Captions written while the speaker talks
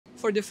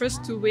For the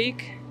first 2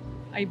 weeks,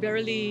 I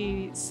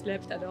barely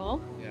slept at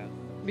all. Yeah.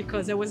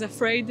 Because I was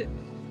afraid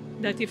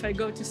that if I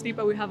go to sleep,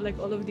 I will have like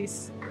all of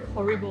these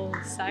horrible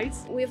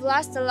sights. We've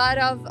lost a lot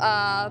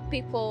of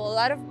people, a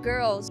lot of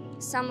girls.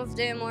 Some of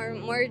them were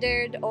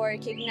murdered or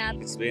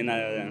kidnapped. It's been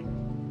a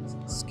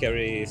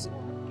scary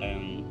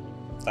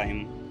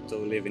time to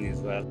live in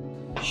Israel.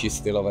 She's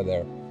still over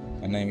there.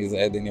 Her name is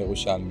Eden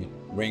Yerushalmi.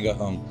 Bring her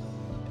home.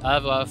 I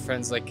have a lot of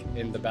friends like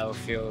in the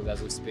battlefield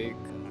as we speak.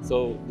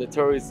 So the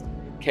terrorists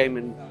came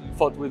and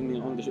fought with me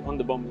on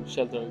the bomb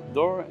shelter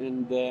door,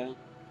 and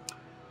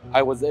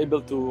I was able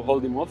to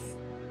hold him off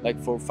like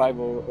for 5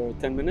 or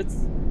 10 minutes.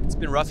 It's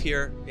been rough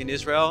here in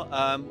Israel.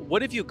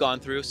 What have you gone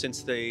through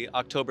since the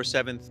October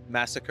 7th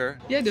massacre?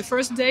 Yeah, the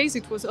first days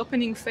it was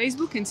opening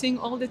Facebook and seeing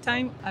all the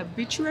time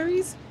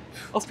obituaries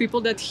of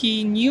people that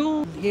he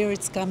knew. Here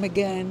it's come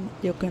again.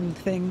 You can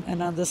think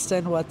and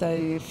understand what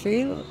I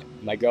feel.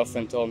 My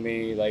girlfriend told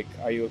me like,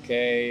 "Are you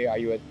okay? Are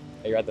you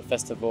at the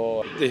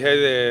festival?" They had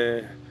a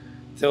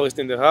terrorist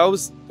in the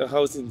house. The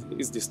house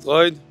is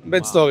destroyed.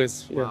 Bad stories.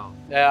 Wow.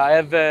 I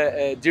have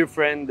a dear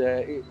friend.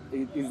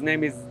 His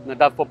name is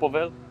Nadav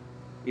Popovel.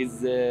 He's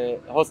a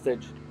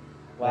hostage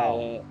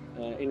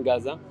in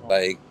Gaza.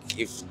 Like,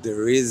 if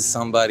there is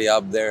somebody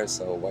up there,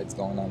 so what's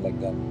going on like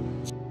that?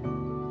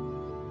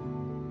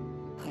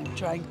 I'm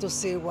trying to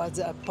see what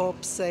the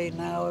Pope say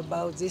now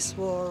about this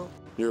war.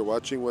 You're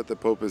watching what the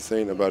Pope is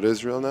saying about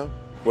Israel now?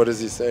 What is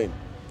he saying?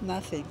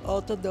 Nothing.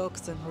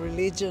 Orthodox and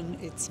religion,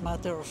 it's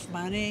matter of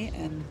money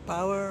and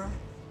power,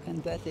 and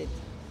that's it.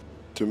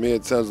 To me,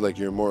 it sounds like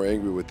you're more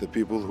angry with the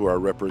people who are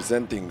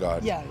representing God.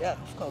 Yeah,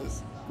 of course.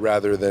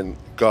 Rather than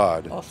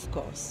God. Of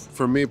course.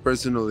 For me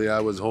personally,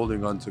 I was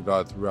holding on to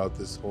God throughout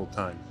this whole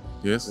time.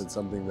 Yes. It's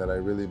something that I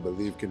really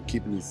believe can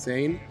keep me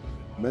sane,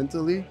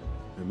 mentally,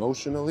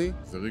 emotionally.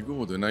 Very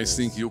good. And I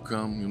think you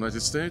come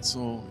United States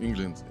or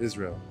England?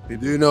 Israel.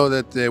 Do you know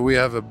that we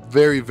have a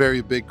very,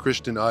 very big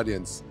Christian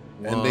audience?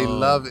 Wow. And they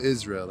love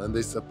Israel and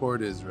they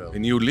support Israel.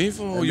 And you live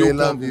or and you they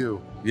come? love you.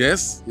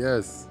 Yes?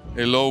 Yes.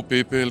 Hello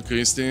people,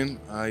 Christine.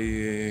 I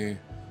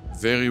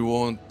very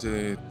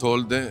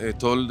told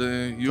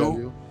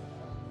you.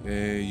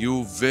 You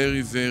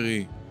very,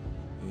 very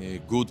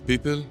good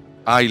people.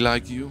 I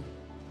like you.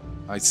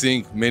 I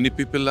think many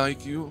people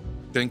like you.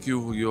 Thank you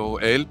for your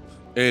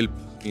help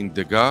in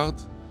the guard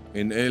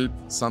and help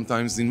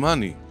sometimes in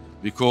money,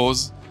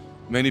 because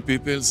many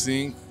people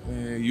think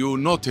you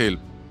not help,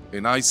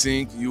 and I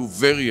think you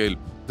very help.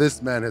 This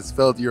man has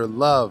felt your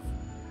love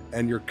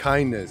and your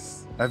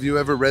kindness. Have you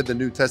ever read the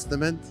New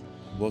Testament?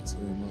 What?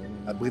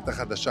 הברית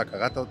החדשה,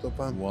 קראת אותו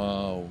פעם?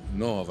 Wow,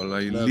 no,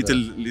 אבל I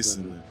little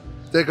listen.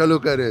 Take a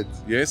look at it.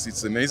 Yes,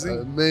 it's amazing.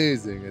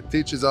 Amazing. It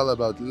teaches all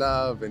about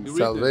love and You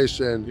read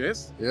salvation. it?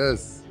 Yes?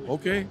 Yes.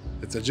 Okay.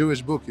 It's a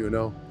Jewish book, you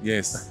know.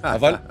 Yes.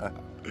 אבל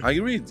I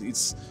read.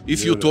 It's if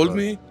you told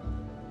me,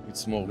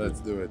 it's more.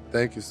 Let's do it.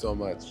 Thank you so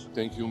much.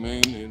 Thank you,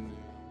 man. And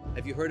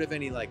Have you heard of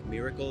any like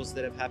miracles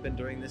that have happened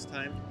during this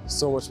time?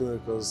 So much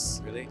miracles.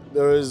 Really?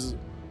 There was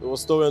a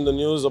story on the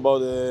news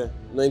about a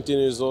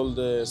 19-year-old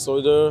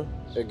soldier,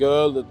 a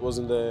girl that was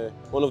in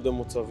one of the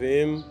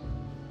Mutzavim.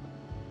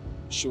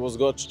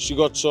 She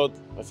got shot,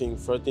 I think,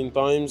 13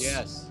 times.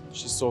 Yes.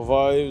 She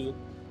survived.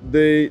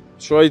 They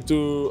tried to,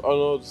 I don't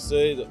know what to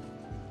say,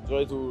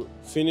 try to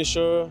finish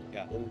her.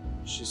 Yeah. And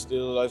she's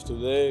still alive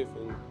today.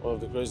 And one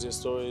of the craziest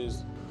stories.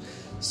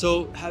 So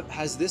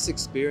has this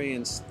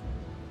experience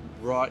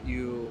brought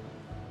you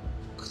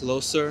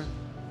closer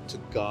to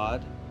God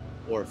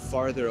or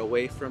farther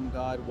away from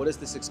God? What has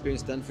this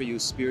experience done for you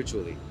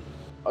spiritually?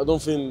 I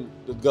don't think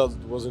that God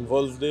was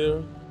involved there.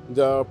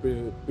 They are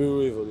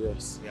pure evil,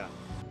 yes. Yeah.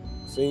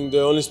 I think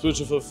the only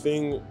spiritual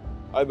thing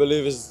I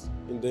believe is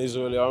in the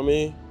Israeli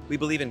army. We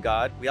believe in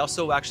God. We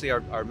also actually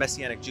are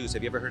Messianic Jews.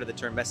 Have you ever heard of the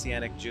term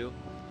Messianic Jew?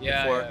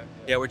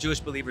 Yeah, we're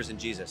Jewish believers in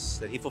Jesus,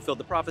 that he fulfilled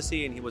the prophecy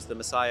and he was the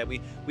Messiah.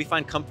 We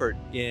find comfort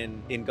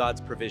in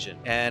God's provision.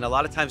 And a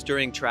lot of times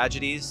during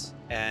tragedies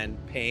and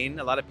pain,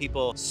 a lot of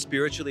people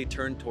spiritually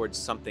turn towards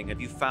something. Have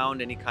you found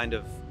any kind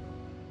of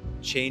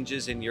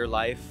changes in your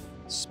life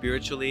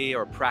spiritually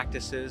or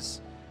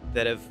practices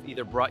that have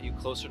either brought you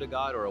closer to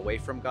God or away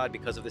from God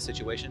because of the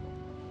situation?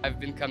 I've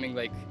been coming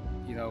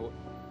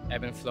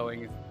ebb and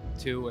flowing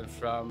to and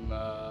from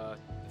the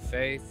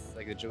faith,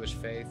 like the Jewish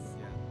faith.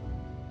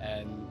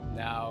 And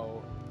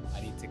now I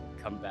need to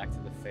come back to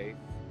the faith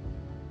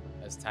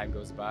as time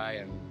goes by,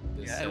 and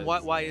and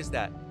why is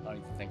that? I don't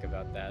need to think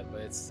about that, but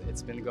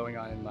it's been going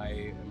on in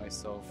my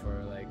soul for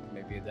like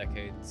maybe a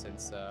decade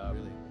since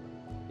Really?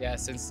 Yeah,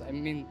 since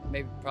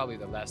maybe probably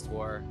the last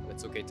war, the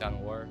Tzukeitan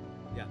war.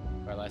 Yeah.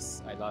 Where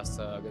I lost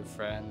a good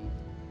friend.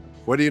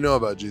 What do you know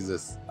about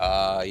Jesus?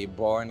 He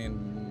born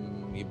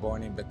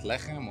in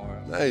Bethlehem, or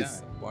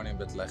nice. Yeah, born in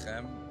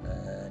Bethlehem,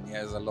 and he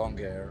has a long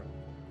hair.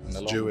 And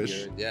a long Jewish.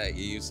 beard. Yeah,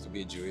 he used to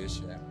be Jewish.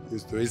 Yeah. He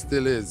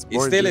still is. He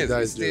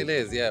still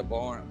is. Yeah,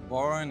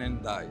 born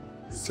and died.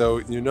 So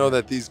you know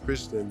that these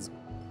Christians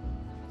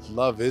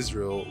love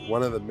Israel.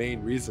 One of the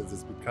main reasons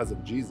is because of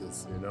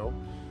Jesus. You know,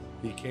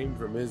 he came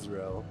from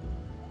Israel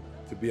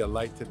to be a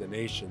light to the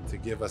nation, to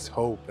give us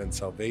hope and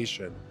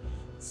salvation.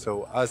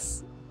 So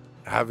us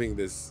having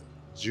this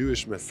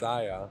Jewish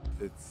Messiah,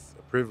 it's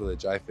a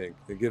privilege, I think.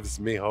 It gives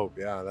me hope,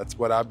 yeah. That's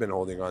what I've been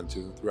holding on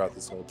to throughout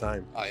this whole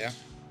time. Oh, yeah?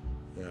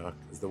 Yeah,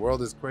 because the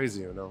world is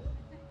crazy, you know.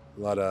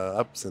 A lot of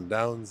ups and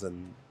downs,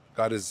 and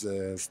God is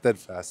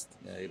steadfast.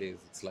 Yeah, it is.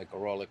 It's like a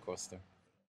roller coaster.